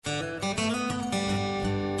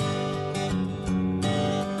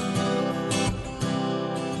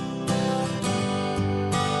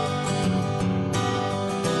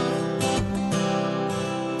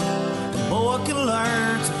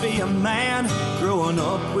man growing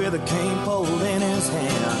up with a cane pole in his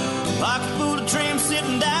hand. Like a fool of dream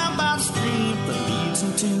sitting down by the stream that leads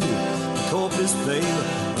him to the Corpus Bay.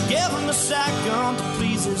 Give him a shotgun to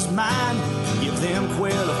please his mind. Give them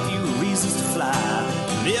quail a few reasons to fly.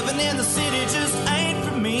 Living in the city just ain't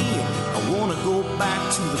for me. I wanna go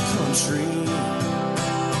back to the country.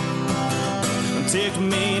 Take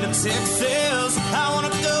me to Texas. I wanna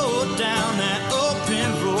go down that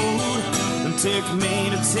open road. And take me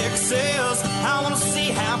to Texas. I wanna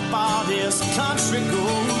see how far this country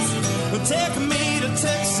goes. And take me to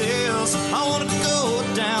Texas. I wanna go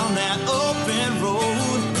down that open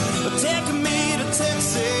road. And take me to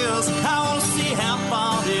Texas. I wanna see how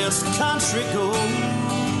far this country goes.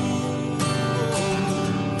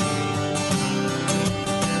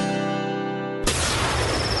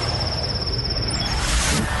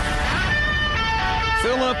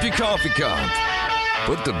 Fill up your coffee cup,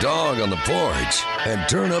 put the dog on the porch, and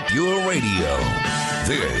turn up your radio.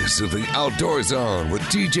 This is the Outdoor Zone with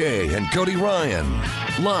TJ and Cody Ryan,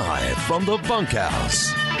 live from the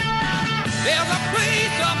bunkhouse. There's a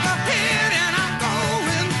place up ahead and I'm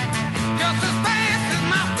going just as fast as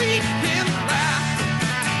my feet can fly.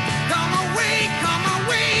 Come away,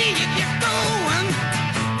 you get going.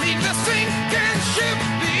 Leave the sinking ship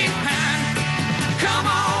behind. Come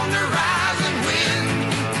on the rising wind.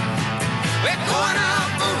 We're going up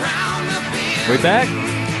around the bend. We back?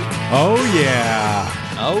 Oh, yeah.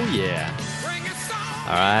 Oh, yeah.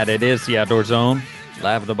 All right, it is the Outdoor Zone,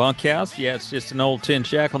 live at the bunkhouse. Yeah, it's just an old tin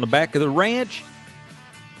shack on the back of the ranch.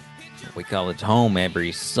 We call it home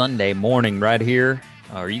every Sunday morning right here.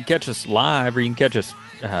 Or you can catch us live, or you can catch us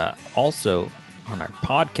also on our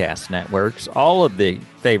podcast networks, all of the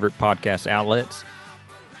favorite podcast outlets.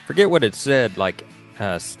 Forget what it said, like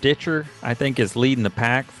Stitcher, I think, is leading the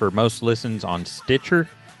pack for most listens on Stitcher.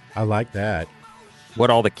 I like that. What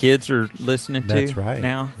all the kids are listening to That's right.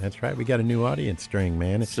 now. That's right. We got a new audience string,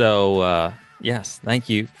 man. So, yes, thank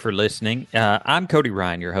you for listening. I'm Cody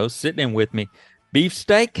Ryan, your host. Sitting in with me,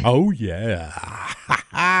 Beefsteak. Oh, yeah.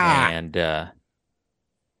 And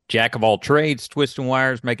jack of all trades, twisting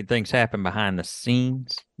wires, making things happen behind the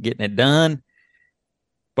scenes, getting it done.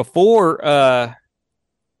 Before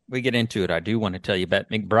we get into it, I do want to tell you about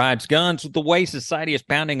McBride's Guns. With the way society is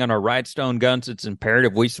pounding on our Rightstone guns, it's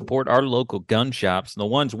imperative we support our local gun shops and the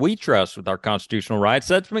ones we trust with our constitutional rights.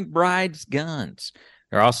 That's McBride's Guns.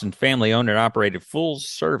 They're Austin family-owned and operated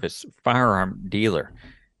full-service firearm dealer.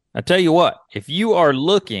 I tell you what, if you are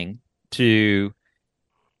looking to,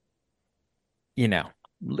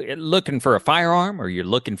 looking for a firearm, or you're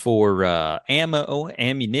looking for ammo,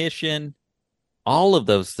 ammunition, all of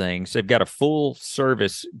those things, they've got a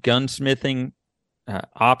full-service gunsmithing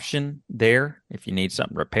option there. If you need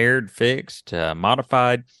something repaired, fixed,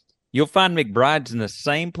 modified, you'll find McBride's in the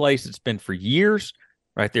same place it's been for years,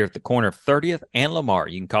 right there at the corner of 30th and Lamar.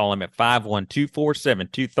 You can call them at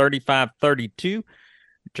 512-472-3532.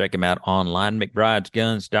 Check them out online,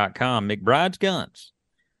 McBridesGuns.com. McBride's Guns.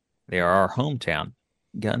 They are our hometown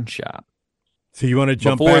gun shop. So you want to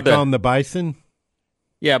jump back on the bison?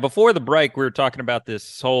 Yeah, before the break, we were talking about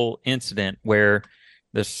this whole incident where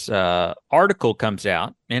this article comes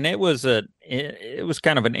out, and it was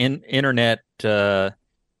kind of an internet,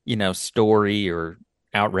 story or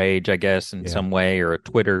outrage, I guess, in some way, or a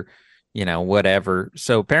Twitter, whatever.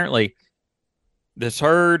 So apparently, this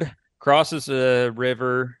herd crosses a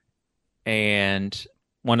river, and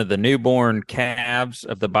one of the newborn calves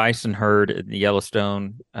of the bison herd in the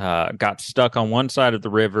Yellowstone got stuck on one side of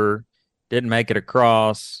the river. Didn't make it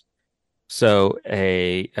across. So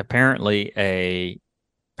apparently a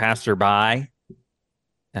passerby,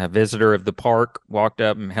 a visitor of the park, walked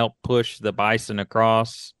up and helped push the bison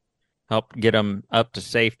across, helped get them up to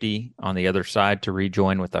safety on the other side to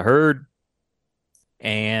rejoin with the herd.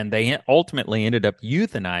 And they ultimately ended up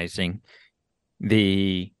euthanizing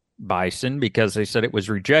the bison because they said it was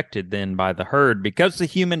rejected then by the herd because the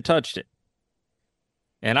human touched it.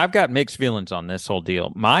 And I've got mixed feelings on this whole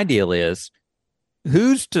deal. My deal is,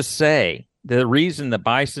 who's to say the reason the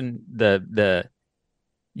bison, the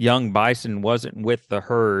young bison wasn't with the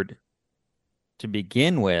herd to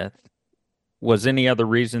begin with was any other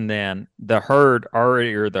reason than the herd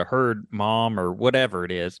already, or the herd mom or whatever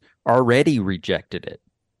it is, already rejected it?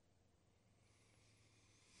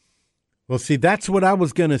 Well, see, that's what I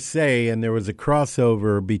was going to say, and there was a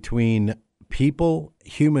crossover between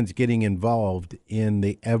humans getting involved in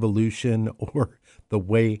the evolution, or the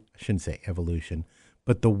way, I shouldn't say evolution,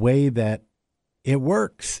 but the way that it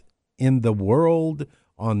works in the world,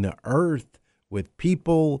 on the earth, with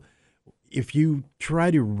people. If you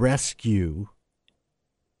try to rescue,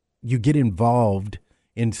 you get involved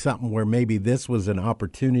in something where maybe this was an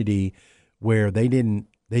opportunity where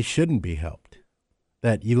they shouldn't be helped.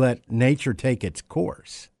 That you let nature take its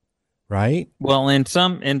course, right? Well,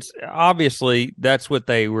 obviously that's what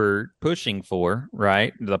they were pushing for,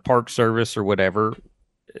 right? The Park Service or whatever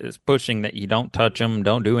is pushing that you don't touch them,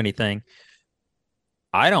 don't do anything.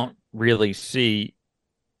 I don't really see,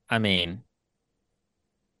 I mean,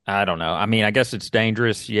 I don't know. I mean, I guess it's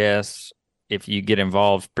dangerous, yes, if you get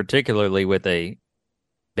involved, particularly with a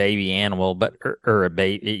baby animal, but or a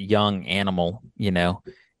young animal,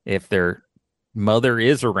 if their mother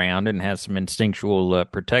is around and has some instinctual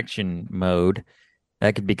protection mode,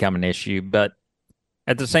 that could become an issue. But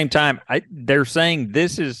at the same time, they're saying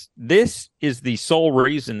this is the sole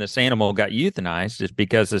reason this animal got euthanized is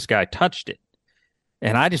because this guy touched it.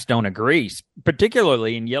 And I just don't agree,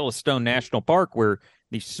 particularly in Yellowstone National Park, where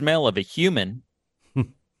the smell of a human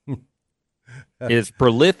is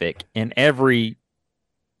prolific in every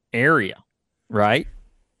area, right?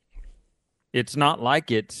 It's not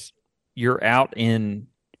like you're out in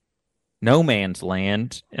no man's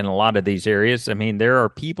land in a lot of these areas. I mean, there are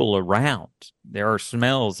people around. There are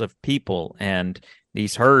smells of people, and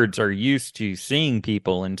these herds are used to seeing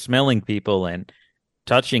people and smelling people, and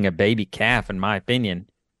touching a baby calf, in my opinion,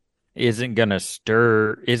 isn't going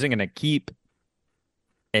to keep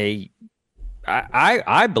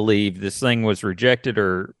I believe this thing was rejected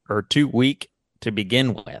or too weak to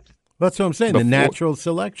begin with. That's what I'm saying. The natural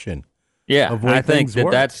selection. Yeah, I think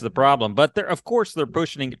that's the problem. But of course, they're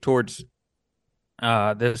pushing it towards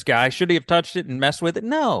this guy. Should he have touched it and messed with it?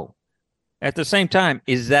 No. At the same time,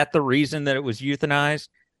 is that the reason that it was euthanized,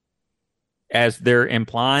 as they're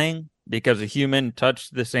implying, because a human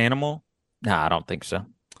touched this animal? No, I don't think so.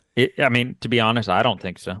 I mean, to be honest, I don't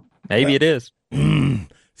think so. Maybe it is.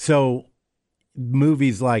 So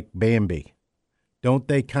movies like Bambi, don't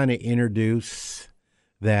they kind of introduce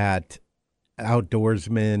that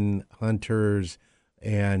outdoorsmen, hunters,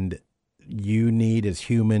 and you need as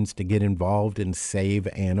humans to get involved and save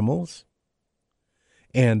animals?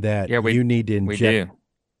 And that you need to inject. We do.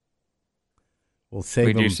 We'll save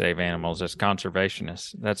we them. Do save animals as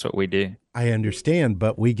conservationists. That's what we do. I understand,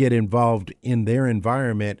 but we get involved in their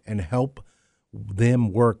environment and help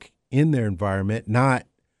them work in their environment, not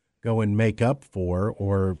go and make up for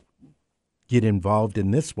or get involved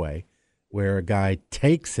in this way where a guy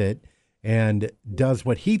takes it and does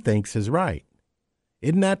what he thinks is right.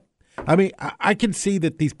 Isn't that? I mean, I can see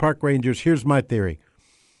that these park rangers, here's my theory.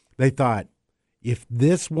 They thought, if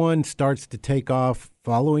this one starts to take off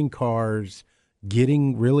following cars,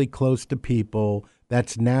 getting really close to people,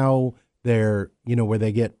 that's now their, where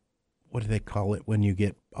they get, what do they call it when you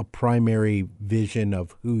get a primary vision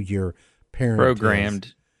of who your parent programmed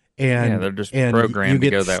is. And, they're just programmed to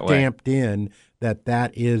go that way. You get stamped in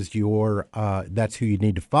that is your, that's who you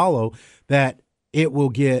need to follow, that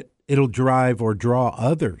it'll drive or draw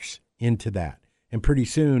others into that. And pretty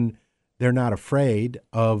soon they're not afraid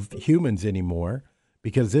of humans anymore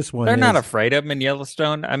because this one They're not afraid of them in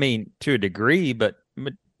Yellowstone. I mean, to a degree, but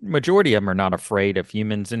majority of them are not afraid of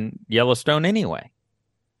humans in Yellowstone anyway.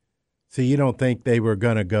 So you don't think they were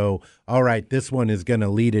going to go, all right, this one is going to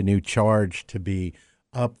lead a new charge to be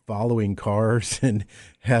up following cars and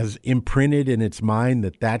has imprinted in its mind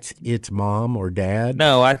that that's its mom or dad?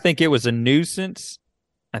 No, I think it was a nuisance.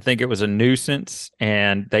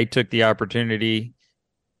 And they took the opportunity.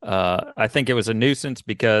 I think it was a nuisance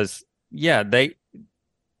because,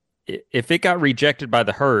 if it got rejected by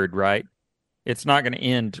the herd, right, it's not going to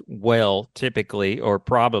end well, typically or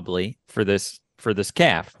probably for this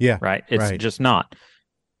calf. Yeah, right. It's just not.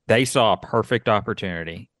 They saw a perfect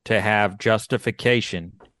opportunity to have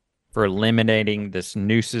justification for eliminating this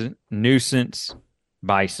nuisance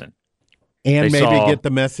bison, and maybe get the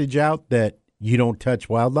message out that you don't touch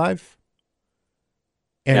wildlife.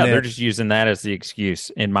 And they're just using that as the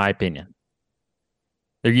excuse, in my opinion.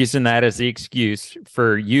 They're using that as the excuse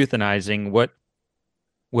for euthanizing what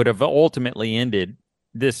would have ultimately ended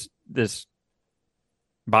this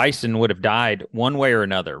bison would have died one way or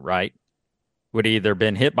another, right? Would have either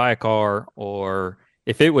been hit by a car, or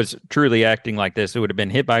if it was truly acting like this, it would have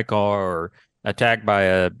been hit by a car or attacked by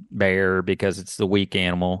a bear because it's the weak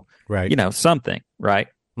animal, right? Something, right?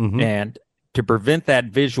 Mm-hmm. And to prevent that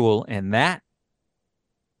visual and that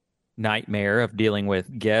nightmare of dealing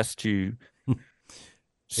with guests who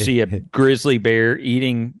see a grizzly bear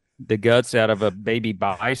eating the guts out of a baby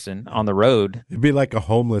bison on the road. It'd be like a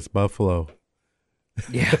homeless buffalo.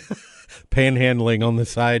 Yeah. Panhandling on the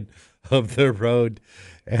side of the road.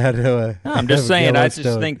 I'm just saying, I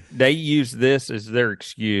just think they use this as their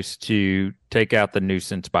excuse to take out the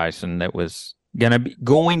nuisance bison that was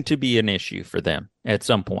going to be an issue for them at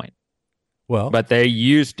some point. Well, but they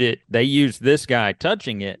used this guy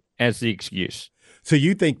touching it as the excuse. So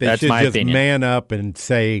you think they should just man up and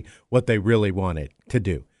say what they really wanted to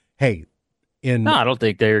do? Hey, no, I don't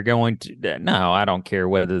think they're going to. No, I don't care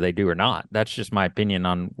whether they do or not. That's just my opinion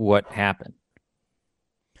on what happened.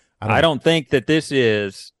 I don't think that this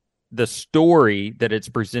is the story that it's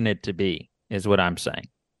presented to be, is what I'm saying.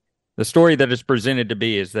 The story that it's presented to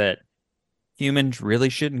be is that humans really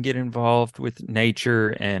shouldn't get involved with nature,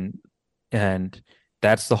 and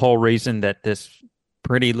that's the whole reason that this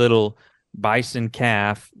pretty little bison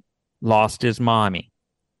calf lost his mommy.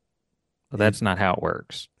 Well, that's not how it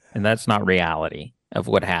works, and that's not reality of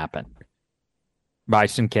what happened.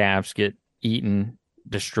 Bison calves get eaten,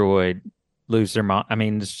 destroyed, lose their mom. I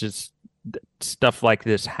mean, it's just stuff like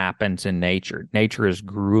this happens in nature. Nature is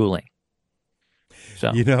grueling.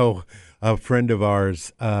 So, you know, a friend of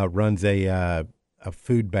ours runs a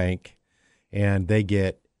food bank, and they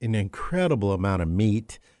get an incredible amount of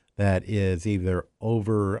meat that is either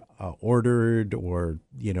over ordered or,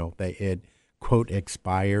 you know, it quote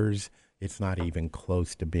expires. It's not even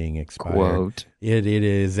close to being expired. Quote. It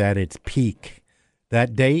is at its peak.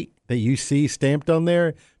 That date that you see stamped on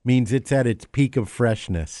there means it's at its peak of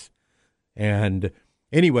freshness. And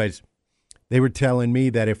anyways, they were telling me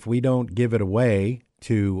that if we don't give it away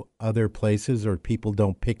to other places or people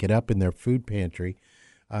don't pick it up in their food pantry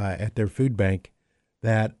at their food bank,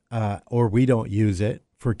 that or we don't use it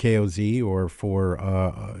for KOZ or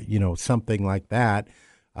for you know, something like that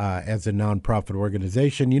as a nonprofit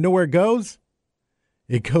organization, you know where it goes?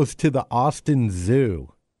 It goes to the Austin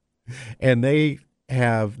Zoo, and they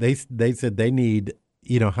said they need,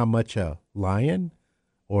 you know, how much a lion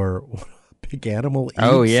or a big animal eats.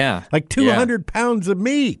 Oh yeah, like 200 pounds of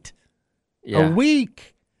meat a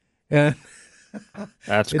week. And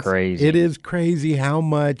that's crazy. It is crazy how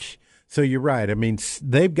much. So you're right. I mean,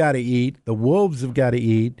 they've got to eat. The wolves have got to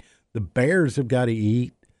eat. The bears have got to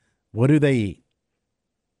eat. What do they eat?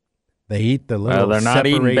 They eat the little. Well, they're not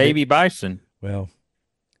eating baby bison. Well,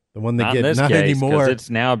 the one that not get in this not case, anymore. It's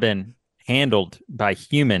now been handled by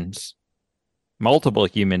humans, multiple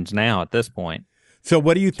humans now at this point. So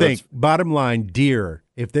what do you think? Bottom line, deer.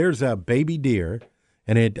 If there's a baby deer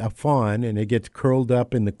and a fawn and it gets curled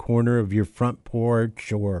up in the corner of your front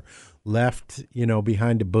porch or left, you know,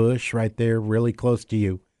 behind a bush right there, really close to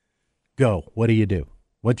you, go. What do you do?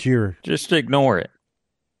 What's your? Just ignore it.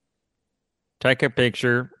 Take a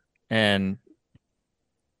picture and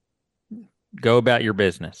go about your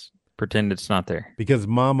business. Pretend it's not there. Because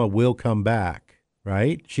Mama will come back,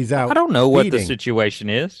 right? She's out. I don't know what feeding. the situation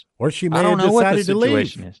is. Or she may have decided to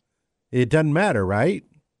leave. Is. It doesn't matter, right?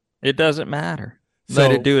 It doesn't matter. So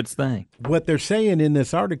let it do its thing. What they're saying in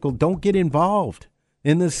this article, don't get involved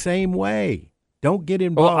in the same way. Don't get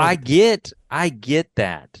involved. Well, I get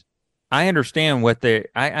that. I understand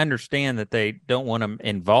that they don't want them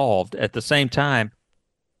involved. At the same time,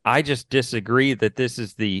 I just disagree that this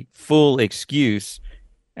is the full excuse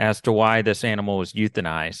as to why this animal was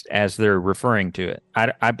euthanized, as they're referring to it.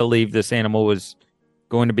 I believe this animal was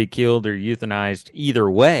going to be killed or euthanized either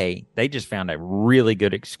way. They just found a really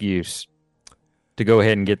good excuse to go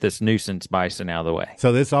ahead and get this nuisance bison out of the way.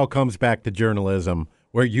 So this all comes back to journalism,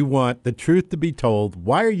 where you want the truth to be told.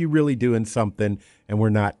 Why are you really doing something, and we're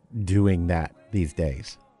not doing that these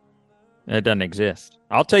days? It doesn't exist.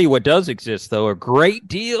 I'll tell you what does exist, though, are great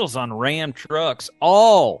deals on Ram trucks.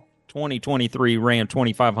 All 2023 Ram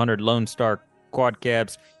 2500 Lone Star quad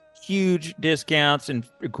cabs, huge discounts and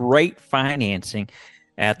great financing.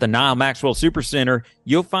 At the Nile Maxwell Supercenter,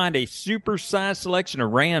 you'll find a super-sized selection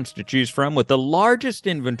of Rams to choose from with the largest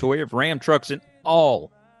inventory of Ram trucks in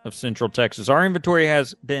all of Central Texas. Our inventory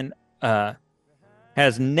has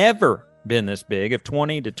never been this big. Of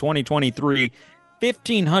 20 to 2023,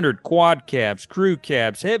 1,500 quad cabs, crew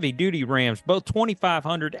cabs, heavy-duty Rams, both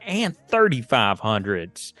 2,500 and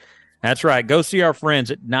 3,500s. That's right. Go see our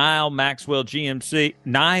friends at Nile Maxwell Supercenter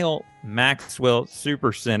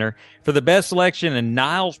for the best selection, and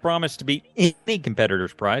Nile's promise to beat any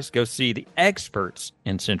competitor's price. Go see the experts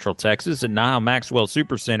in Central Texas at Nile Maxwell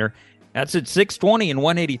Supercenter. That's at 620 and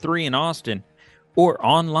 183 in Austin, or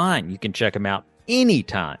online. You can check them out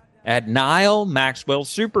anytime at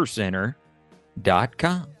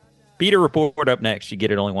NileMaxwellSupercenter.com. Peter Report up next. You get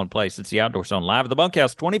it only one place. It's the Outdoor Zone, live at the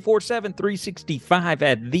bunkhouse 24/7, 365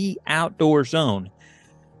 at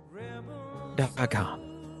theoutdoorzone.com.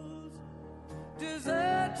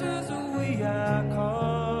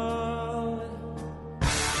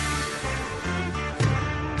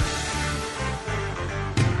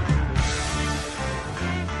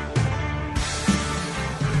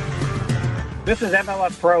 This is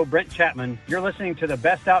MLS Pro Brent Chapman. You're listening to the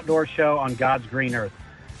best outdoor show on God's green earth,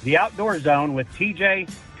 The Outdoor Zone with TJ,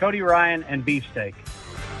 Cody Ryan, and Beefsteak.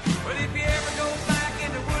 But if you ever go back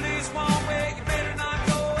in the woody swamp, well, you better not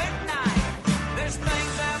go at night. There's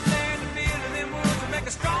things out there in the field of them woods that make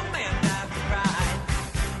a strong man die to ride.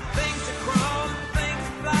 Things are crawling, things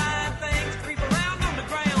are flying, things creep around on the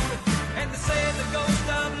ground. And they say the ghost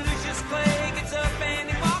of Lucius Clay gets up and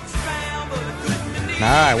he walks around, but it couldn't be near.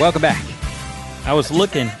 All right, welcome back. I was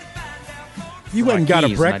looking. You went and got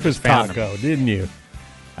a breakfast taco, didn't you?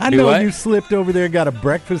 I know you slipped over there and got a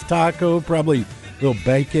breakfast taco, probably a little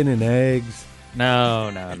bacon and eggs.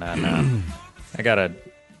 No. I got a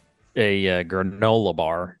granola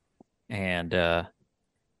bar, and yeah,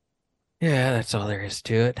 that's all there is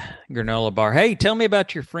to it. Granola bar. Hey, tell me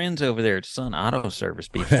about your friends over there at Sun Auto Service,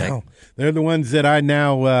 Beefsteak. Well, they're the ones that I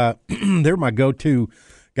now, they're my go-to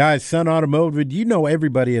guys. Sun Automotive, you know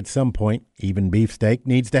everybody at some point, even Beefsteak,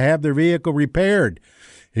 needs to have their vehicle repaired.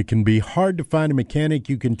 It can be hard to find a mechanic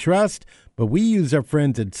you can trust, but we use our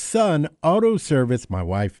friends at Sun Auto Service. My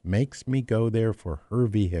wife makes me go there for her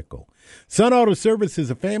vehicle. Sun Auto Service is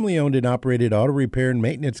a family-owned and operated auto repair and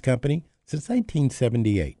maintenance company since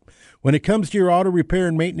 1978. When it comes to your auto repair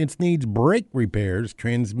and maintenance needs, brake repairs,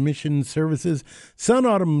 transmission services, Sun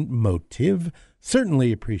Automotive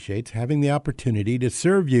certainly appreciates having the opportunity to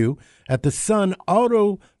serve you at the Sun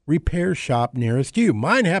Auto Repair Shop nearest you.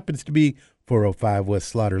 Mine happens to be 405 West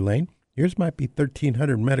Slaughter Lane. Yours might be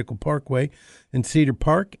 1300 Medical Parkway in Cedar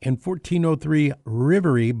Park and 1403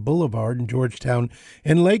 Rivery Boulevard in Georgetown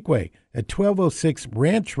and Lakeway at 1206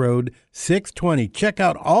 Ranch Road 620. Check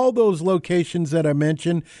out all those locations that I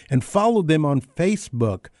mentioned and follow them on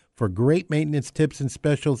Facebook for great maintenance tips and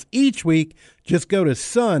specials each week. Just go to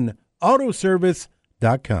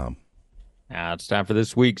sunautoservice.com. Now it's time for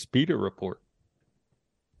this week's PETA Report.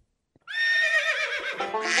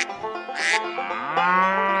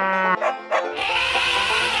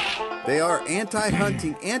 They are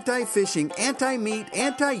anti-hunting, anti-fishing, anti-meat,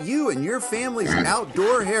 anti-you and your family's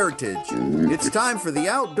outdoor heritage. It's time for the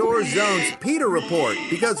Outdoor Zone's PETA Report,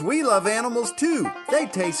 because we love animals too. They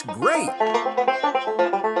taste great.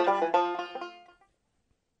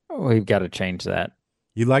 We've got to change that.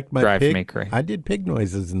 You liked my Drives pig? me crazy. I did pig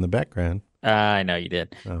noises in the background. I know you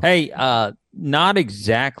did. Oh. Hey, not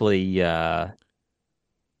exactly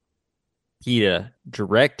PETA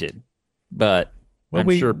directed, but Well, I'm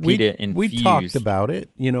sure PETA infused. We talked about it,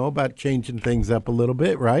 about changing things up a little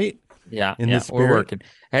bit, right? Yeah, this we're working.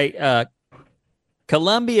 Hey,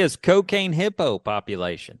 Colombia's cocaine hippo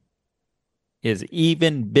population is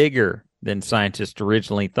even bigger than scientists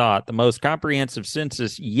originally thought. The most comprehensive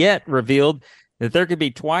census yet revealed that there could be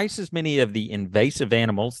twice as many of the invasive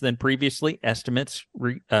animals than previously estimates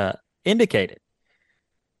indicated.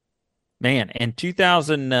 Man, in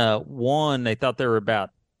 2001, they thought there were about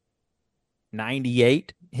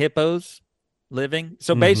 98 hippos living.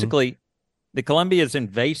 So basically, the Colombia's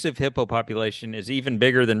invasive hippo population is even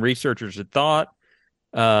bigger than researchers had thought.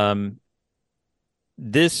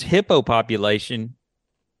 This hippo population,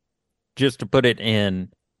 just to put it in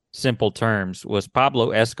simple terms, was Pablo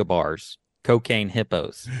Escobar's cocaine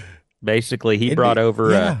hippos. Basically, he brought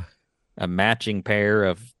over a matching pair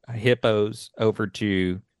of hippos over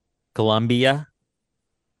to Colombia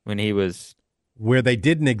when he was... Where they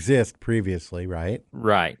didn't exist previously, right?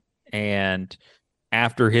 Right. And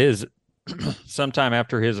after sometime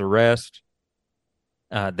after his arrest,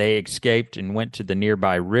 they escaped and went to the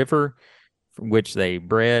nearby river, from which they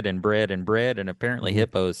bred and bred and bred. And apparently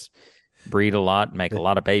hippos breed a lot and make a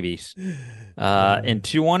lot of babies. In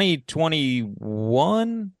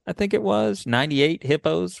 2021, I think it was, 98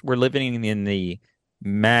 hippos were living in the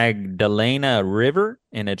Magdalena River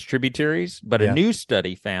and its tributaries. But a new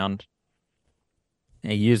study found,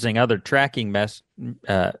 using other tracking methods,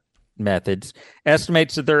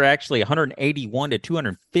 estimates that there are actually 181 to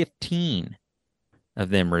 215 of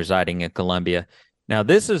them residing in Colombia. Now,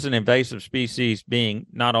 this is an invasive species, being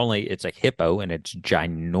not only it's a hippo and it's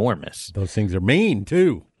ginormous. Those things are mean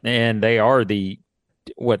too, and they are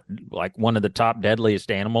one of the top deadliest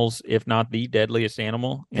animals, if not the deadliest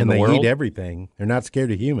animal in the world. And they eat everything. They're not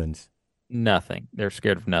scared of humans. Nothing. They're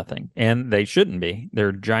scared of nothing, and they shouldn't be.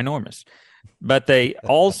 They're ginormous. But they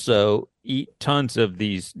also eat tons of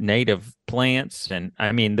these native plants, and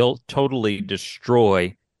I mean, they'll totally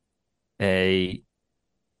destroy any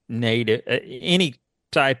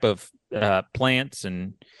type of plants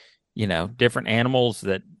and different animals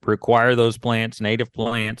that require those plants, native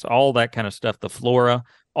plants, all that kind of stuff. The flora,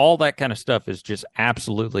 all that kind of stuff is just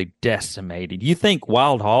absolutely decimated. You think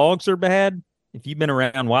wild hogs are bad? If you've been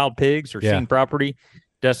around wild pigs or seen property,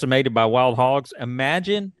 decimated by wild hogs.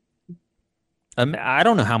 Imagine, I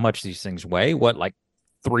don't know how much these things weigh. What, like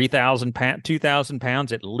 3,000 pounds, 2,000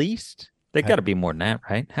 pounds at least? They got to be more than that,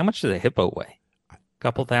 right? How much does a hippo weigh? A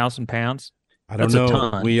couple thousand pounds? I don't know. A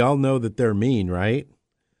ton. We all know that they're mean, right?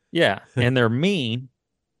 Yeah, and they're mean.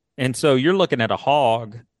 And so you're looking at a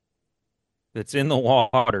hog that's in the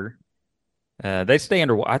water. They stay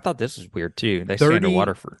under. I thought this was weird too. They stay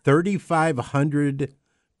underwater for 3,500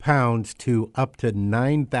 pounds to up to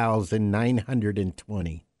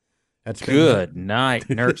 9,920. That's good night,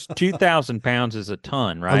 nurse. 2,000 pounds is a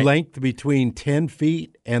ton, right? A length between 10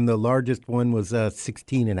 feet, and the largest one was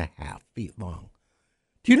 16 and a half feet long.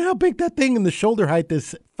 Do you know how big that thing in the shoulder height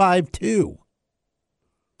is? 5'2".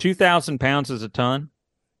 2,000 pounds is a ton.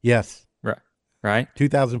 Yes. Right.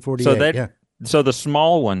 2,048. So that, yeah. So the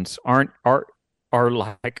small ones are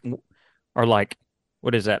like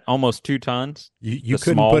what is that? Almost 2 tons. You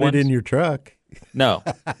couldn't put it in your truck. No,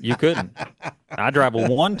 you couldn't. I drive a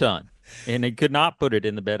 1 ton, and they could not put it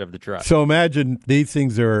in the bed of the truck. So imagine these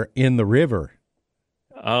things are in the river.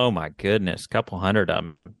 Oh my goodness, couple hundred of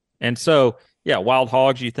them. And so, yeah, wild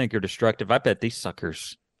hogs you think are destructive. I bet these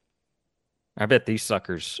suckers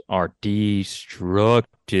are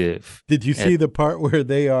destructive. Did you see the part where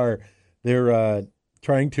they're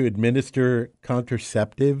trying to administer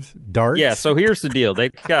contraceptives, darts? Yeah, so here's the deal.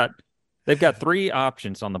 They've got 3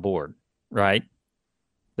 options on the board, right?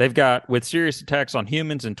 They've got with serious attacks on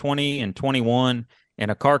humans in 20 and 21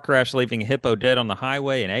 and a car crash leaving a hippo dead on the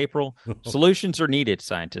highway in April. Solutions are needed,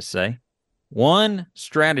 scientists say. One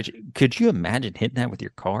strategy. Could you imagine hitting that with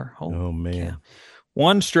your car? Oh man. Cow.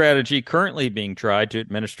 One strategy currently being tried to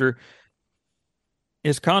administer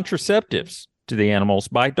is contraceptives to the animals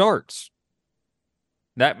by darts.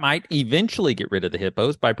 That might eventually get rid of the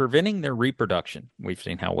hippos by preventing their reproduction. We've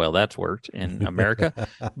seen how well that's worked in America.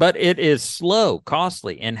 But it is slow,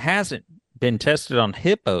 costly, and hasn't been tested on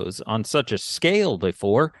hippos on such a scale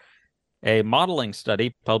before. A modeling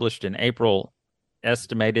study published in April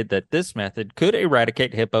estimated that this method could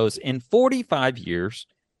eradicate hippos in 45 years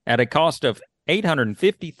at a cost of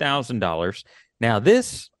 $850,000. Now,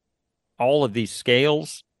 all of these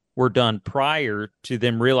scales were done prior to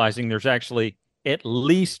them realizing there's actually at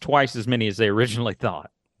least twice as many as they originally thought.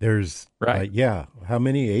 There's, right? Yeah. How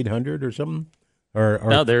many? 800 or something? Or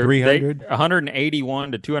no, they're 300?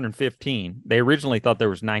 181 to 215. They originally thought there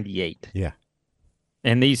was 98. Yeah.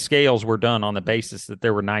 And these scales were done on the basis that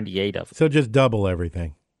there were 98 of them. So just double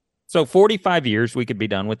everything. So 45 years, we could be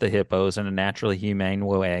done with the hippos in a naturally humane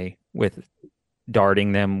way with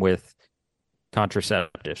darting them with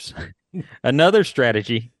contraceptives. Another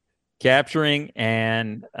strategy, capturing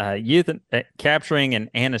and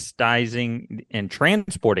anesthetizing and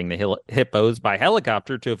transporting the hippos by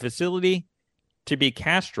helicopter to a facility to be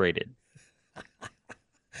castrated.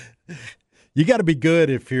 You got to be good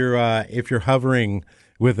if you're hovering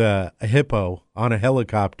with a hippo on a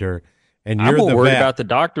helicopter, and you're I'm the worried vet. about the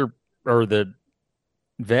doctor or the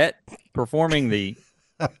vet performing the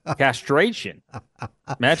castration.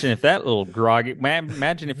 Imagine if that little groggy.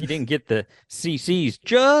 Imagine if you didn't get the CCs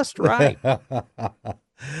just right, and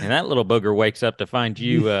that little booger wakes up to find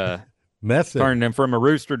you turning him from a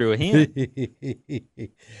rooster to a hen.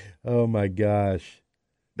 Oh my gosh.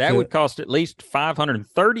 That would cost at least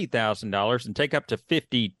 $530,000 and take up to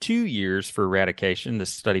 52 years for eradication,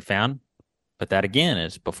 this study found. But that, again,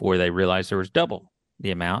 is before they realized there was double the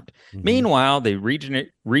amount. Mm-hmm. Meanwhile, the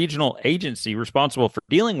regional agency responsible for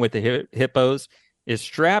dealing with the hippos is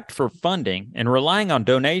strapped for funding and relying on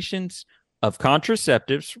donations of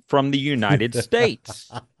contraceptives from the United States.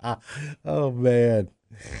 Oh, man.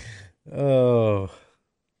 Oh.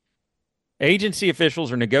 Agency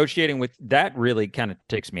officials are negotiating with, that really kind of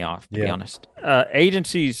ticks me off, to be honest.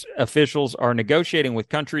 Agencies officials are negotiating with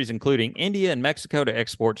countries including India and Mexico to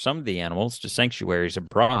export some of the animals to sanctuaries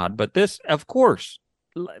abroad. But this, of course,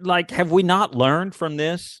 have we not learned from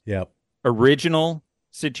this original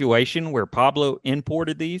situation where Pablo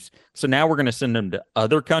imported these? So now we're going to send them to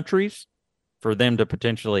other countries for them to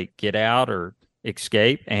potentially get out or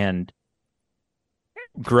escape and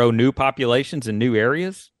grow new populations in new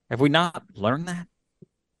areas. Have we not learned that?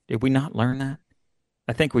 Did we not learn that?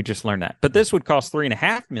 I think we just learned that. But this would cost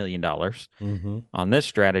 $3.5 million on this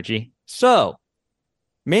strategy. So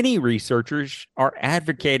many researchers are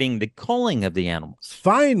advocating the culling of the animals.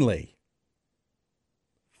 Finally,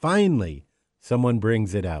 someone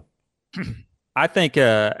brings it up. I think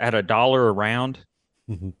at $1 a round,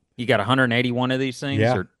 you got 181 of these things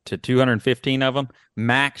or to 215 of them.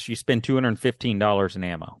 Max, you spend $215 in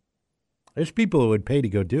ammo. There's people who would pay to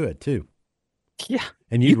go do it, too. Yeah.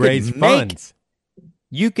 And you'd raise funds.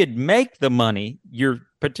 You could make the money. Your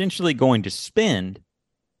potentially going to spend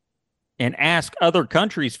and ask other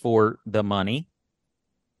countries for the money,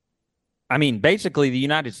 I mean, basically the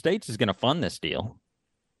United States is going to fund this deal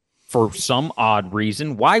for some odd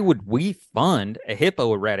reason. Why would we fund a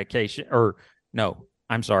hippo eradication a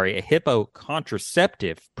hippo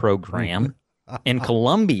contraceptive program in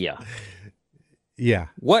Colombia? Yeah.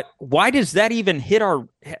 Why does that even hit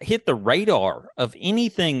the radar of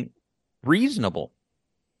anything reasonable?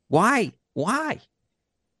 Why?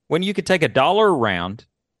 When you could take $1 a round,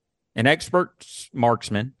 an expert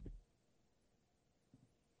marksman,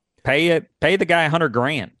 pay the guy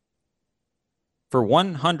 $100,000 for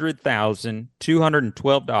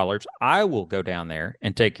 $100,212. I will go down there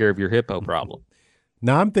and take care of your hippo problem.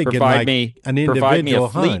 Now I'm thinking provide like me an individual provide me a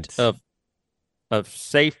hunt fleet of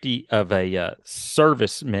safety of a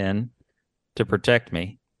servicemen to protect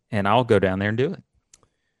me, and I'll go down there and do it.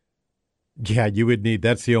 Yeah, you would need.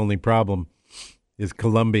 That's the only problem is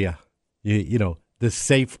Colombia. You know, the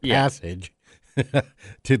safe passage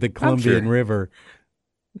to the Colombian River.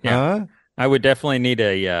 Yeah, huh? I would definitely need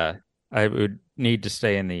I would need to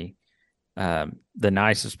stay in the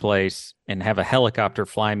nicest place and have a helicopter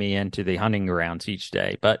fly me into the hunting grounds each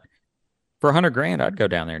day. But for $100,000, I'd go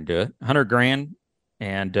down there and do it. $100,000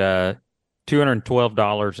 and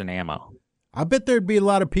 $212 in ammo. I bet there'd be a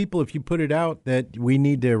lot of people if you put it out that we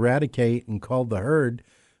need to eradicate and call the herd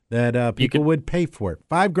that people would pay for it.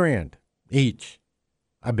 $5,000 each.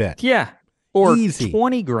 I bet. Yeah. Or Easy.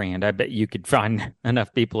 $20,000. I bet you could find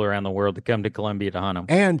enough people around the world to come to Colombia to hunt them.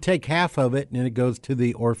 And take half of it, and it goes to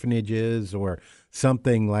the orphanages or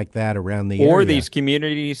something like that around the area. Or these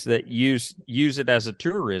communities that use it as a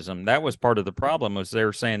tourism. That was part of the problem, was they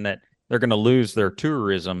were saying that they're going to lose their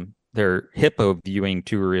tourism, their hippo viewing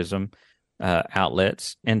tourism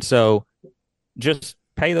outlets. And so just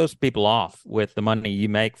pay those people off with the money you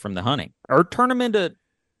make from the hunting, or turn them into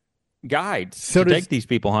guides to take these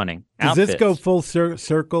people hunting. Does this go full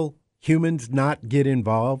circle? Humans not get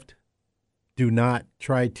involved? Do not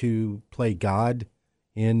try to play God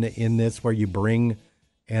in this, where you bring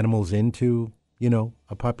animals into,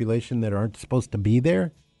 a population that aren't supposed to be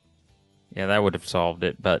there? Yeah, that would have solved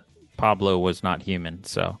it, but Pablo was not human.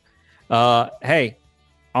 So, hey,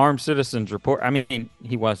 Armed Citizens Report. I mean,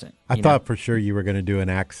 he wasn't. I thought for sure you were going to do an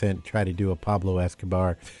accent, try to do a Pablo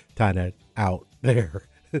Escobar kind of out there.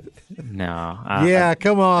 No.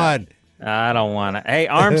 Come on. I don't want to. Hey,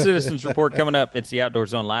 Armed Citizens Report coming up. It's the Outdoor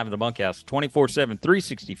Zone live in the bunkhouse, 24/7,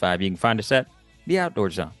 365. You can find us at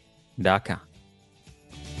theoutdoorzone.com.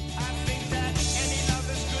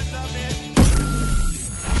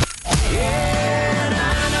 And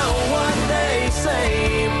I know what they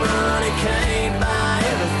say, money can't buy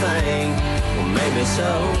everything. Well, maybe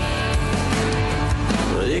so,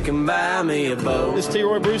 but it can buy me a boat. This is T.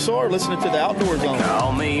 Roy Broussard listening to the Outdoor Zone. They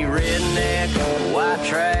call me redneck, white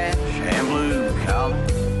trash, and blue collar.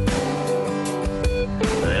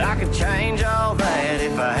 But I could change all that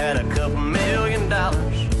if I had a couple $1 million.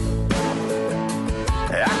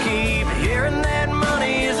 I keep hearing that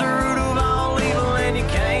money is the root of all evil, and you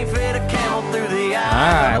can't fit a camel through the eye.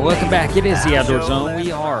 All right, welcome back. It is the Outdoor Zone.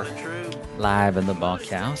 We are live in the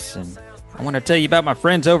bunkhouse, and I want to tell you about my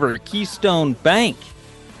friends over at Keystone Bank,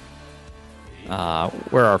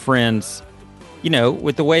 where our friends,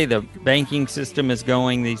 with the way the banking system is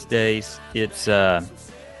going these days, it's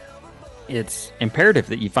imperative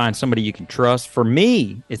that you find somebody you can trust. For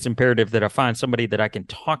me, it's imperative that I find somebody that I can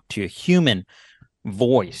talk to, a human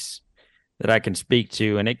voice that I can speak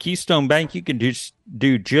to. And at Keystone Bank, you can do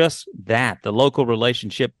just that. The local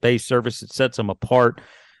relationship-based service that sets them apart.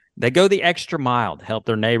 They go the extra mile to help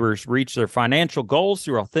their neighbors reach their financial goals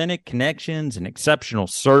through authentic connections and exceptional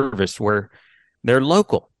service, where they're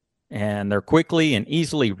local and they're quickly and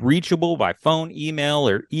easily reachable by phone, email,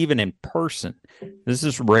 or even in person. This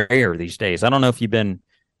is rare these days. I don't know if you've been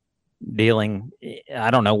dealing, I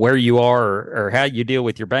don't know where you are or how you deal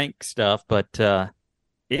with your bank stuff, but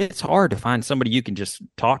it's hard to find somebody you can just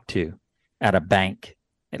talk to at a bank,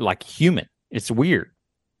 like human. It's weird.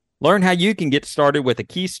 Learn how you can get started with a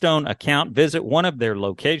Keystone account. Visit one of their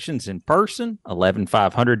locations in person,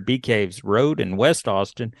 11500 Bee Caves Road in West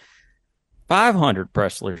Austin, 500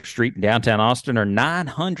 Pressler Street in downtown Austin, or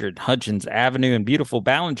 900 Hutchins Avenue in beautiful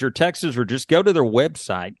Ballinger, Texas, or just go to their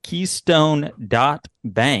website,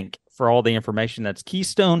 keystone.bank, for all the information. That's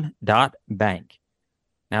keystone.bank.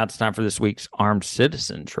 Now it's time for this week's Armed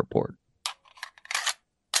Citizens Report.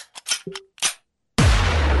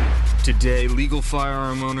 Today, legal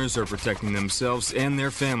firearm owners are protecting themselves and their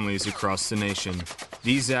families across the nation.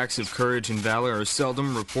 These acts of courage and valor are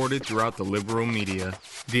seldom reported throughout the liberal media.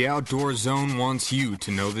 The Outdoor Zone wants you to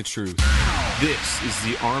know the truth. This is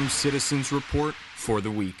the Armed Citizens Report for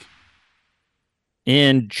the week.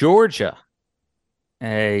 In Georgia,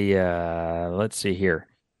 let's see here.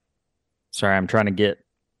 Sorry, I'm trying to get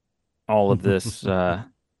all of this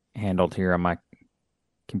handled here on my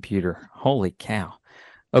computer. Holy cow.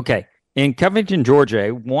 Okay. In Covington, Georgia,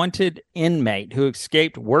 a wanted inmate who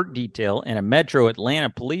escaped work detail in a Metro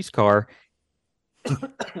Atlanta police car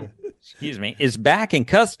is back in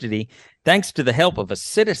custody thanks to the help of a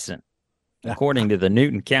citizen. According to the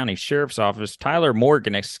Newton County Sheriff's Office, Tyler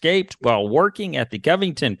Morgan escaped while working at the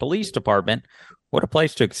Covington Police Department. What a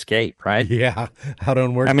place to escape, right? Yeah, out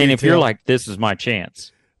on work. I mean, if you're like, this is my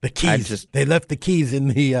chance. The keys. They left the keys in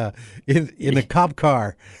the in the cop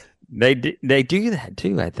car. They do that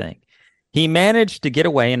too, I think. He managed to get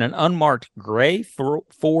away in an unmarked gray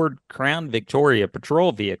Ford Crown Victoria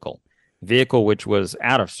patrol vehicle. The vehicle, which was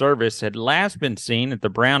out of service, had last been seen at the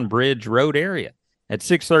Brown Bridge Road area. At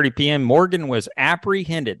 6:30 p.m., Morgan was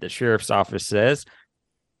apprehended, the sheriff's office says.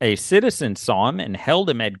 A citizen saw him and held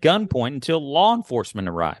him at gunpoint until law enforcement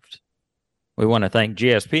arrived. We want to thank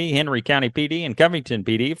GSP, Henry County PD, and Covington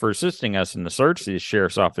PD for assisting us in the search, the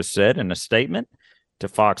sheriff's office said in a statement to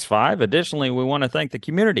Fox 5. Additionally, we want to thank the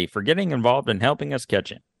community for getting involved and helping us catch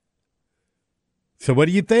him. So what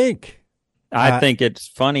do you think? I think it's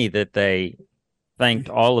funny that they thanked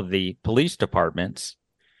all of the police departments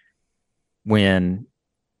when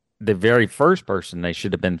the very first person they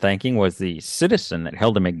should have been thanking was the citizen that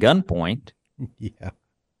held him at gunpoint. Yeah.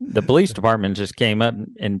 The police department just came up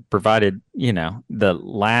and provided, the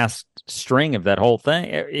last string of that whole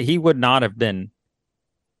thing. He would not have been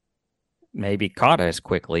maybe caught as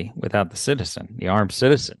quickly without the citizen, the armed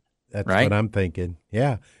citizen. That's right? what I'm thinking.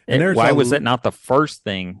 Yeah. And why was that not the first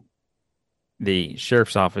thing the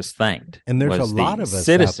sheriff's office thanked? And there's a lot of us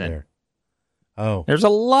citizen. out there. Oh. There's a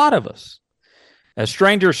lot of us. A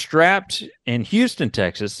stranger strapped in Houston,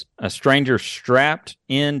 Texas, a stranger strapped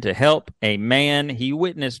in to help a man he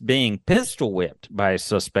witnessed being pistol whipped by a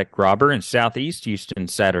suspect robber in southeast Houston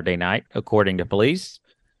Saturday night, according to police.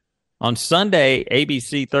 On Sunday,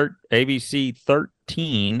 ABC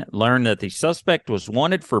 13 learned that the suspect was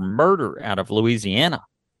wanted for murder out of Louisiana.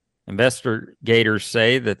 Investigators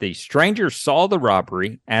say that the stranger saw the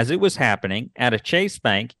robbery as it was happening at a Chase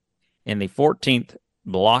Bank in the 14th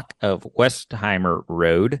block of Westheimer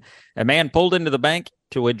Road. A man pulled into the bank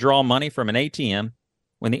to withdraw money from an ATM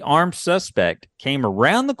when the armed suspect came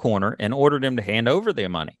around the corner and ordered him to hand over their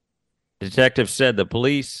money. Detectives said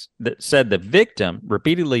the victim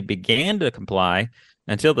repeatedly began to comply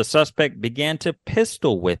until the suspect began to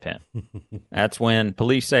pistol whip him. That's when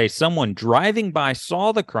police say someone driving by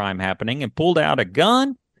saw the crime happening and pulled out a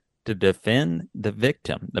gun to defend the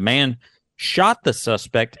victim. The man shot the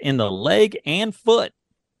suspect in the leg and foot.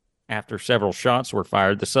 After several shots were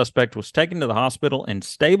fired, the suspect was taken to the hospital in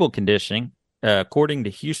stable condition, according to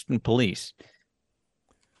Houston police.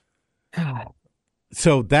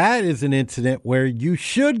 So that is an incident where you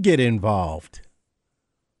should get involved,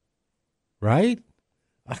 right?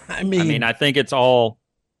 I mean, I think it's all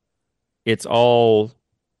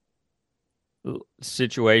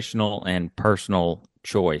situational and personal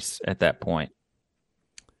choice at that point.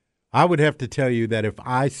 I would have to tell you that if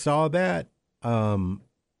I saw that, I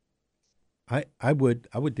would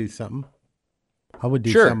do something. I would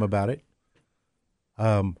do something about it.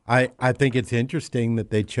 I think it's interesting that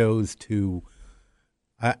they chose to.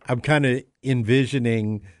 I'm kind of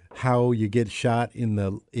envisioning how you get shot in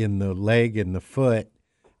the leg and the foot,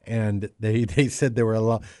 and they said there were a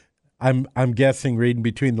lot. I'm guessing, reading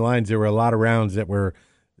between the lines, there were a lot of rounds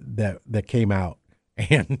that came out,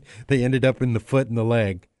 and they ended up in the foot and the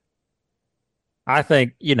leg. I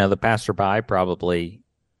think, the passerby probably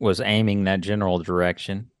was aiming that general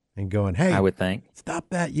direction. And going, hey, I would think. Stop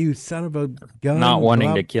that, you son of a gun. Not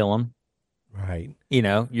wanting to kill him. Right.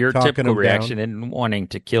 Your typical reaction isn't wanting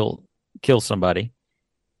to kill somebody,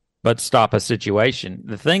 but stop a situation.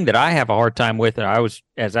 The thing that I have a hard time with,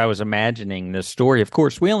 as I was imagining this story, of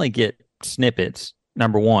course, we only get snippets,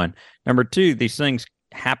 number one. Number two, these things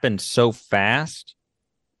happen so fast,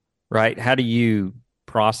 right? How do you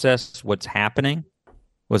process what's happening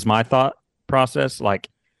was my thought process. Like,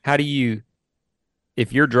 how do you,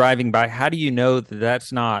 if you're driving by, how do you know that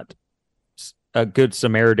that's not a good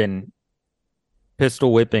Samaritan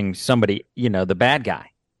pistol whipping somebody, the bad guy?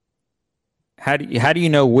 How do you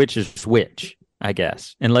know which is which, I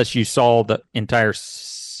guess, unless you saw the entire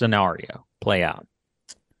scenario play out?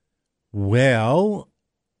 Well,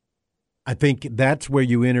 I think that's where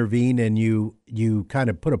you intervene and you kind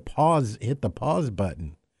of hit the pause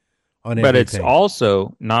button on everything. But it's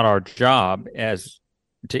also not our job as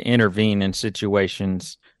to intervene in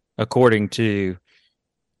situations according to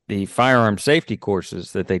the firearm safety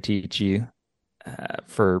courses that they teach you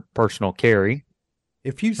for personal carry.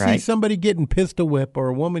 If you see somebody getting pistol whipped or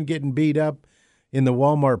a woman getting beat up in the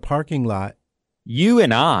Walmart parking lot, you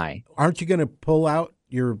and I, aren't you going to pull out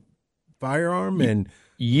your firearm and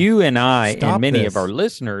you and I and many this? of our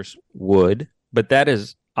listeners would, but that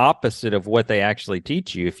is opposite of what they actually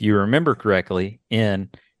teach you, if you remember correctly, in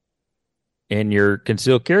your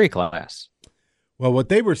concealed carry class. Well, what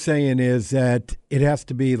they were saying is that it has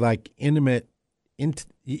to be like intimate,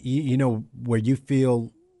 where you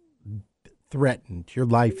feel threatened. Your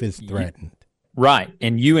life is threatened. Right.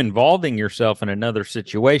 And you involving yourself in another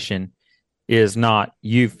situation is not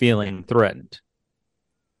you feeling threatened.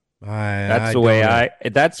 That's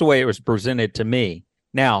the way it was presented to me.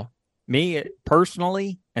 Now, me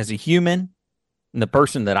personally, as a human, and the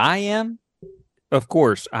person that I am, of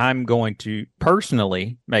course, I'm going to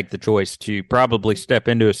personally make the choice to probably step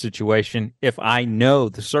into a situation if I know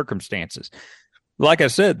the circumstances. Like I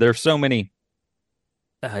said, there's so many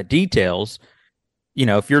details.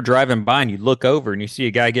 If you're driving by and you look over and you see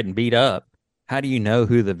a guy getting beat up, how do you know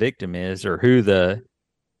who the victim is or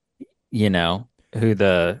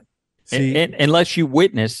unless you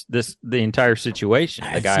witness the entire situation,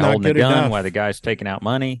 the guy holding the gun while the guy's taking out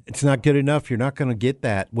money. It's not good enough. You're not going to get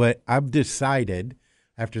that. What I've decided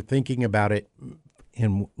after thinking about it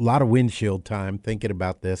in a lot of windshield time, thinking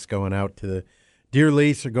about this, going out to the deer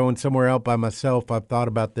lease or going somewhere out by myself, I've thought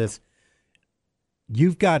about this.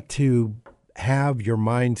 You've got to have your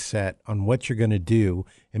mindset on what you're going to do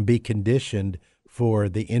and be conditioned for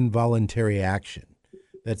the involuntary action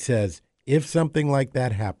that says, if something like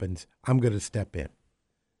that happens, I'm going to step in.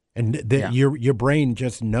 And your brain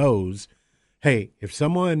just knows, hey, if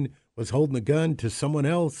someone was holding a gun to someone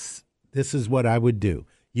else, this is what I would do.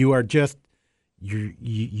 You are just,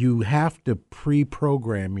 you have to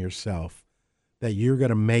pre-program yourself that you're going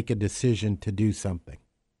to make a decision to do something.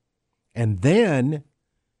 And then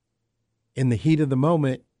in the heat of the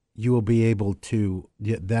moment, you will be able to,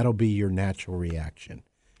 that'll be your natural reaction.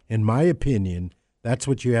 In my opinion, that's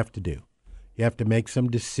what you have to do. You have to make some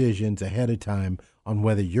decisions ahead of time on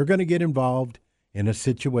whether you're going to get involved in a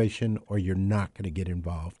situation or you're not going to get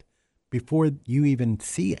involved before you even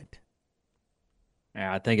see it.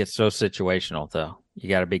 Yeah, I think it's so situational, though. You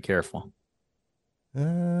got to be careful.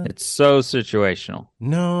 It's so situational.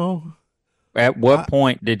 No. At what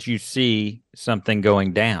point did you see something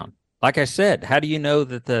going down? Like I said, how do you know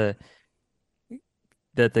that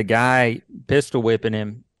the guy pistol whipping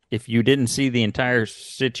him, if you didn't see the entire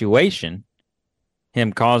situation,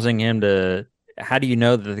 him causing him to, how do you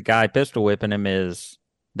know that the guy pistol whipping him is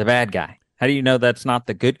the bad guy? How do you know that's not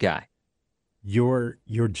the good guy? Your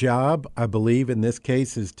job, I believe, in this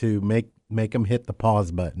case is to make him hit the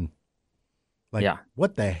pause button. Like,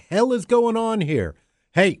 what the hell is going on here?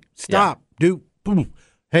 Hey, stop, dude. Boom.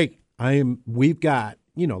 Hey, we've got,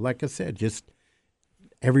 like I said, just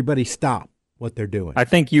everybody stop what they're doing. I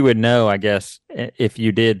think you would know, I guess, if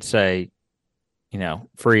you did say,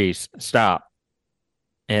 freeze, stop,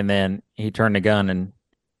 and then he turned the gun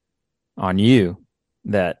on you,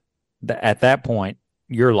 that at that point,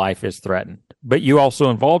 your life is threatened. But you also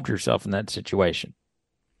involved yourself in that situation.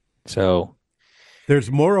 So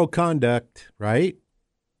there's moral conduct, right?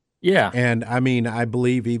 Yeah. And I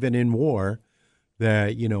believe even in war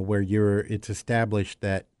that, where it's established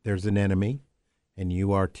that there's an enemy and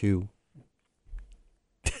you are to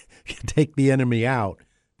take the enemy out,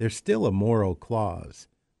 there's still a moral clause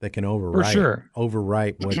that can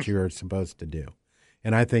overwrite what you're supposed to do.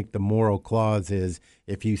 And I think the moral clause is,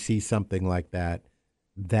 if you see something like that,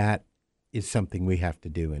 that is something we have to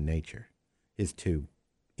do in nature, is to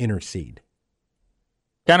intercede.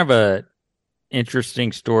 Kind of a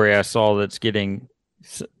interesting story I saw that's getting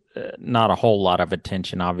not a whole lot of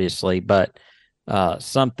attention, obviously, but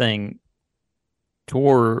something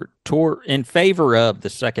in favor of the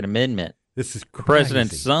Second Amendment. This is crazy. The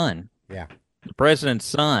president's son. Yeah. The president's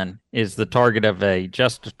son is the target of a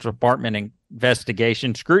Justice Department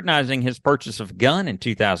investigation scrutinizing his purchase of a gun in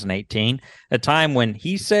 2018, a time when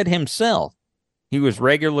he said himself he was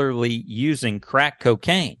regularly using crack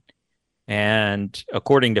cocaine. And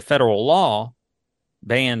according to federal law,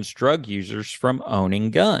 bans drug users from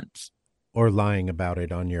owning guns. Or lying about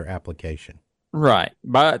it on your application. Right.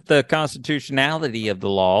 But the constitutionality of the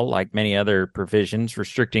law, like many other provisions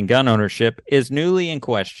restricting gun ownership, is newly in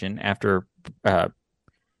question after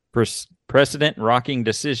precedent-rocking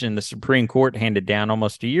decision the Supreme Court handed down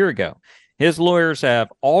almost a year ago. His lawyers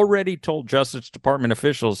have already told Justice Department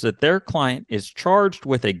officials that their client is charged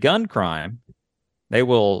with a gun crime They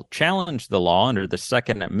will challenge the law under the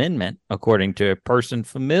Second Amendment, according to a person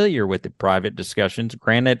familiar with the private discussions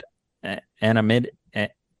granted anonymity.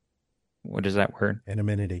 What is that word?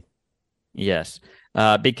 Anonymity. Yes.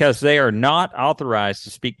 Because they are not authorized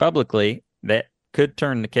to speak publicly, that could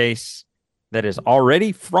turn the case that is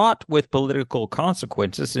already fraught with political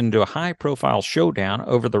consequences into a high-profile showdown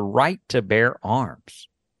over the right to bear arms.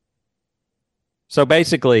 So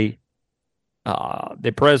basically,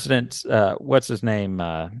 the president's, what's his name?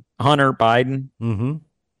 Hunter Biden,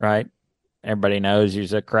 right? Everybody knows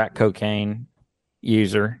he's a crack cocaine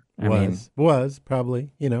user. Was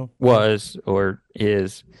probably, Was or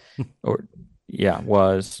is, or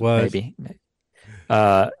was maybe.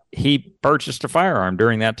 He purchased a firearm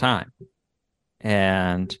during that time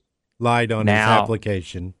and lied on his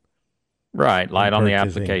application. Right, lied on the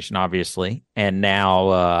application, obviously, and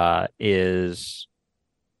now is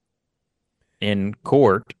in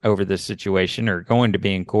court over this situation, or going to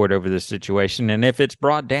be in court over this situation. And if it's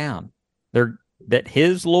brought down, that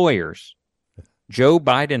his lawyers, Joe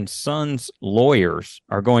Biden's son's lawyers,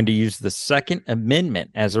 are going to use the Second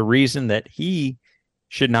Amendment as a reason that he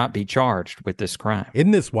should not be charged with this crime.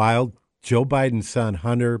 Isn't this wild? Joe Biden's son,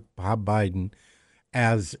 Hunter Bob Biden,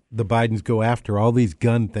 as the Bidens go after all these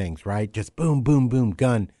gun things, right? Just boom, boom, boom,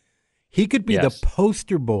 gun. He could be the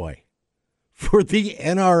poster boy for the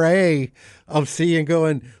NRA of seeing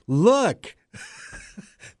going, look,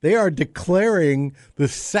 they are declaring the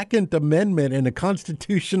Second Amendment and a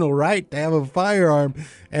constitutional right to have a firearm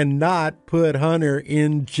and not put Hunter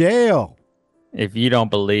in jail. If you don't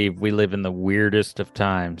believe we live in the weirdest of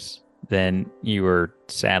times, then you are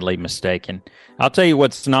sadly mistaken. I'll tell you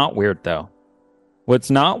what's not weird, though.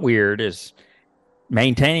 What's not weird is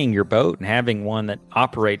maintaining your boat and having one that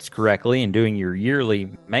operates correctly and doing your yearly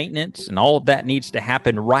maintenance, and all of that needs to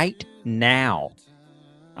happen right now.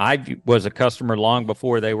 I was a customer long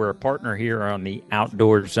before they were a partner here on the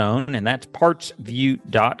Outdoor Zone, and that's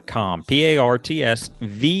partsview.com,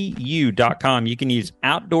 PARTSVU.com. You can use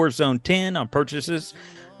Outdoor Zone 10 on purchases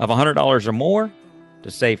of $100 or more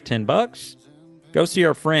to save $10. Go see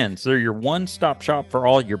our friends. They're your one-stop shop for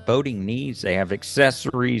all your boating needs. They have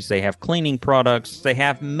accessories. They have cleaning products. They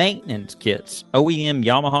have maintenance kits. OEM,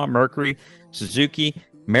 Yamaha, Mercury, Suzuki,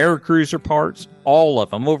 Maricruiser parts, all of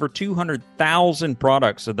them. Over 200,000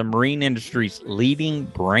 products of the marine industry's leading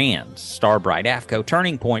brands. Starbright, AFCO,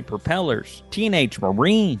 Turning Point, Propellers, Teenage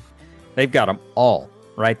Marine. They've got them all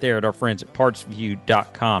right there at our friends at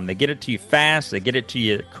partsview.com. They get it to you fast. They get it to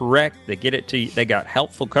you correct. They get it to you. They got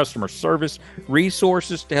helpful customer service,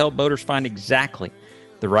 resources to help boaters find exactly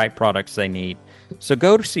the right products they need. So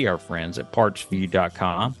go to see our friends at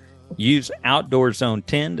partsview.com. Use Outdoor Zone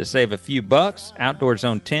 10 to save a few bucks. Outdoor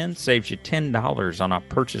Zone 10 saves you $10 on a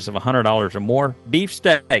purchase of $100 or more.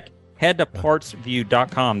 Beefsteak, head to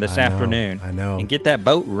partsview.com this afternoon. I know. And get that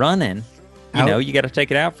boat running. You got to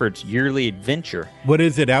take it out for its yearly adventure. What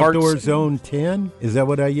is it, Outdoor Zone 10? Is that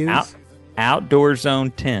what I use? Outdoor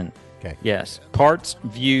Zone 10. Okay. Yes.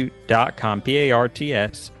 Partsview.com,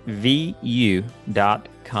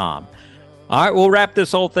 PARTSVU.com. All right, we'll wrap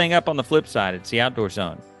this whole thing up on the flip side. It's the Outdoor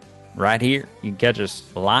Zone. Right here. You can catch us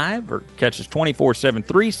live or catch us 24/7,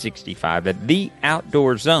 365 at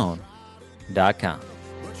theoutdoorzone.com.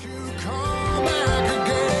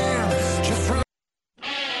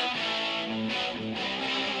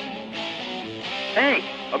 Hey,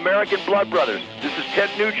 American Blood Brothers. This is Ted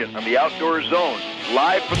Nugent on the Outdoor Zone,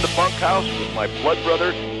 live from the bunkhouse with my blood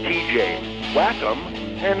brother, TJ. Whack 'em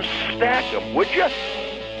and stack 'em, would ya?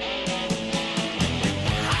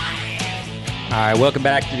 All right, welcome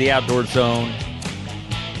back to the Outdoor Zone.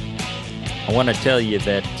 I want to tell you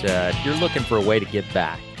that if you're looking for a way to give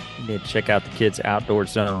back, you need to check out the Kids Outdoor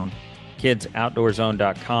Zone,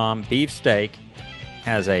 kidsoutdoorzone.com. Beefsteak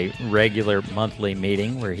has a regular monthly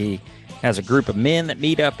meeting where he has a group of men that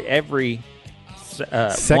meet up every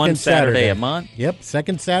one Saturday a month. Yep,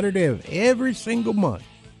 second Saturday of every single month.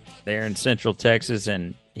 They're in Central Texas,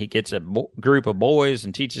 and he gets a group of boys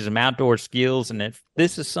and teaches them outdoor skills. And if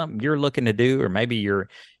this is something you're looking to do, or maybe you're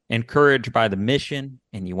encouraged by the mission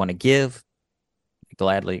and you want to give, I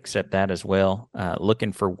gladly accept that as well.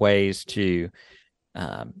 Looking for ways to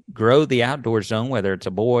grow the outdoor zone, whether it's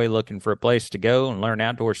a boy looking for a place to go and learn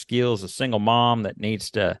outdoor skills, a single mom that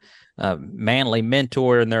needs to manly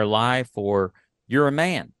mentor in their life, or you're a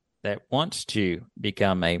man that wants to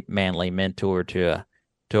become a manly mentor to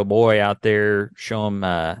a boy out there, show him,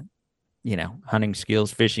 hunting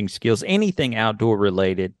skills, fishing skills, anything outdoor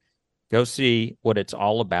related. Go see what it's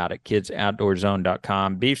all about at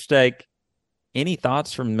kidsoutdoorzone.com. Beefsteak, any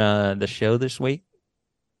thoughts from the show this week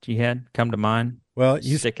that you had come to mind? Well,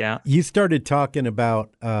 stick out. You started talking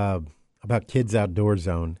about Kids Outdoor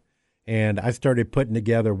Zone, and I started putting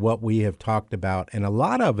together what we have talked about, and a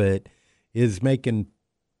lot of it is making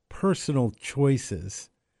personal choices,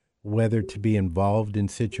 whether to be involved in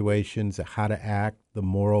situations, how to act, the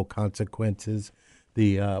moral consequences,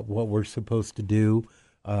 the what we're supposed to do,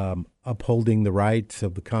 upholding the rights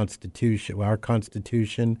of the Constitution, our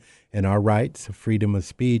Constitution, and our rights of freedom of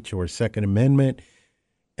speech or Second Amendment.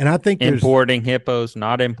 And I think importing hippos,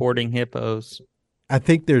 not importing hippos. I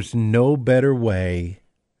think there's no better way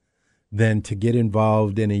than to get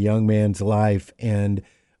involved in a young man's life and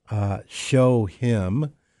show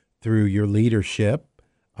him through your leadership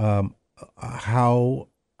how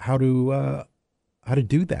to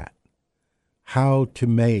do that, how to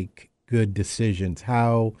make good decisions,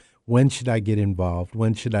 when should I get involved,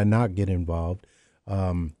 when should I not get involved,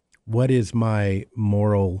 what is my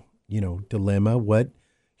moral dilemma, what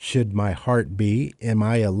should my heart be, am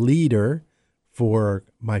I a leader for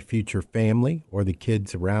my future family or the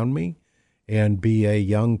kids around me, and be a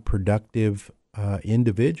young, productive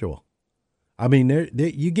individual. I mean,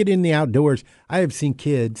 you get in the outdoors. I have seen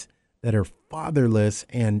kids that are fatherless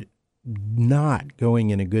and not going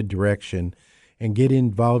in a good direction and get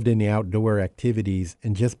involved in the outdoor activities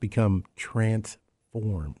and just become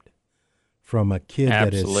transformed from a kid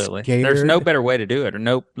Absolutely. that is scared. There's no better way to do it, or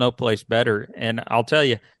no place better. And I'll tell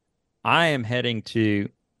you, I am heading to,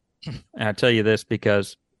 and I tell you this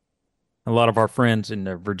because a lot of our friends in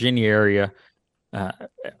the Virginia area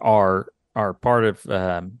are part of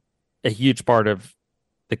a huge part of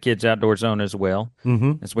the Kids Outdoor Zone as well.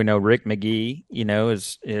 Mm-hmm. As we know, Rick McGee,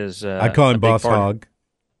 is I call him Boss Hog.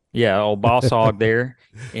 Yeah, old Boss Hog there.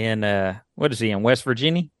 And what is he, in West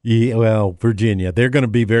Virginia? Yeah, well, Virginia. They're going to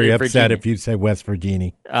be very upset Virginia. if you say West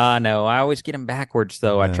Virginia. No, I always get him backwards,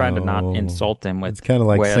 though. I try to not insult him with It's kind of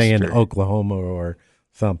like West saying Oklahoma or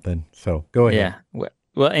something. So go ahead. Yeah.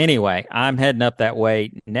 Well, anyway, I'm heading up that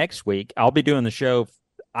way next week. I'll be doing the show.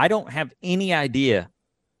 I don't have any idea.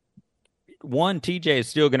 One, TJ is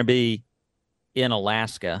still going to be in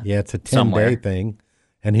Alaska. Yeah, it's a 10-day somewhere. thing,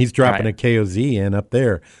 and he's dropping a KOZ in up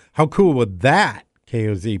there. How cool would that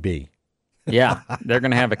KOZ be? Yeah, they're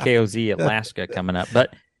going to have a KOZ Alaska coming up.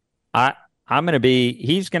 But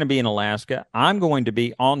he's going to be in Alaska. I'm going to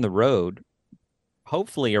be on the road,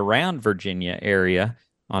 hopefully around Virginia area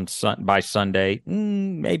by Sunday,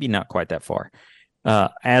 maybe not quite that far,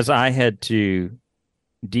 as I head to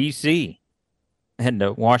D.C., heading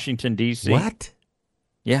to Washington, D.C. What?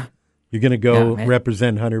 Yeah. You're going to go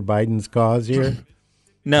represent Hunter Biden's cause here?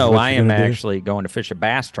 No, I am actually going to fish a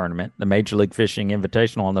bass tournament, the Major League Fishing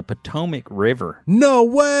Invitational on the Potomac River. No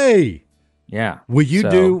way! Yeah. Will you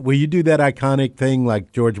do that iconic thing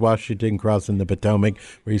like George Washington crossing the Potomac,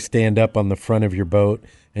 where you stand up on the front of your boat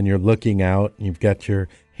and you're looking out, and you've got your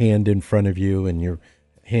hand in front of you and your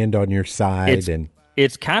hand on your side?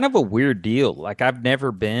 It's kind of a weird deal. Like, I've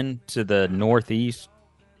never been to the Northeast.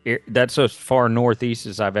 That's as far northeast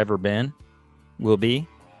as I've ever been, will be.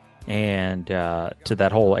 And to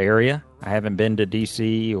that whole area. I haven't been to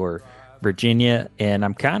D.C. or Virginia. And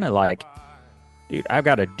I'm kind of like, dude, I've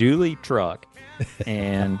got a dually truck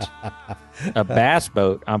and a bass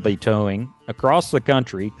boat I'll be towing across the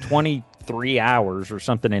country 23 hours or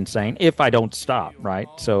something insane if I don't stop, right?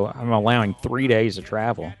 So I'm allowing 3 days of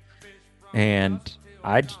travel. And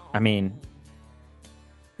I mean,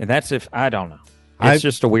 and that's if, I don't know. It's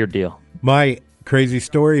just a weird deal. My crazy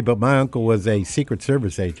story, but my uncle was a Secret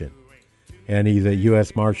Service agent, and he's a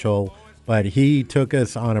U.S. Marshal. But he took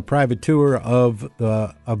us on a private tour of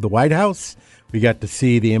the White House. We got to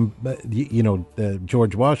see the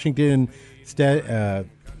George Washington,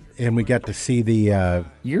 and we got to see the.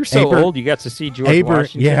 You're so old. You got to see George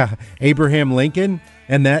Washington. Yeah, Abraham Lincoln,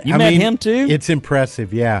 and that you met him too. It's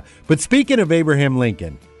impressive, yeah. But speaking of Abraham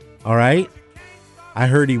Lincoln, all right, I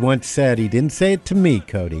heard he once said, he didn't say it to me,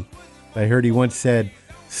 Cody. I heard he once said,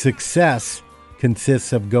 success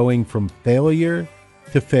consists of going from failure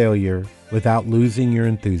to failure without losing your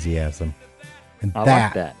enthusiasm. And I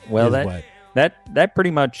like that. Well, that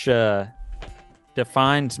pretty much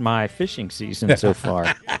defines my fishing season so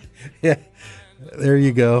far. Yeah, there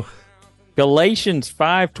you go. Galatians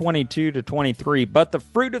 5:22-23. But the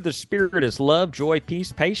fruit of the Spirit is love, joy,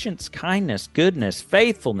 peace, patience, kindness, goodness,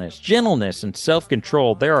 faithfulness, gentleness, and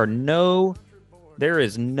self-control. There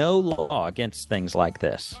is no law against things like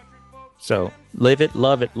this. So live it,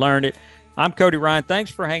 love it, learn it. I'm Cody Ryan. Thanks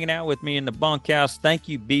for hanging out with me in the bunkhouse. Thank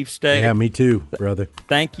you, Beefsteak. Yeah, me too, brother.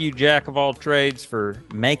 Thank you, Jack of all trades, for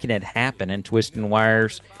making it happen and twisting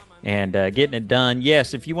wires and getting it done.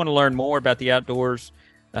 Yes, if you want to learn more about the outdoors,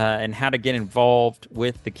 and how to get involved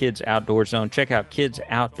with the Kids Outdoor Zone, check out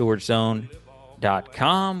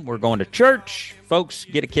kidsoutdoorzone.com. We're going to church. Folks,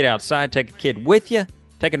 get a kid outside. Take a kid with you.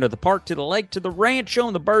 Take them to the park, to the lake, to the ranch, show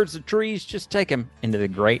them the birds, the trees. Just take them into the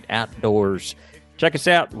great outdoors. Check us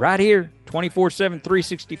out right here, 24/7,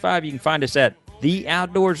 365. You can find us at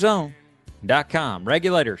theoutdoorzone.com.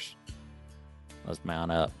 Regulators, let's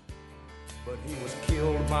mount up. But he was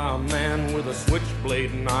killed by a man with a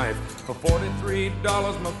switchblade knife. For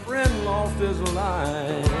 $43, my friend lost his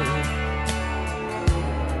life.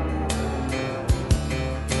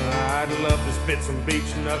 I'd love to spit some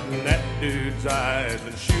beach nut in that dude's eyes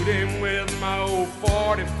and shoot him with my old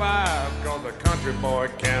 45, 'cause a country boy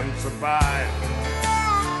can survive.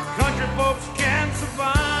 Country folks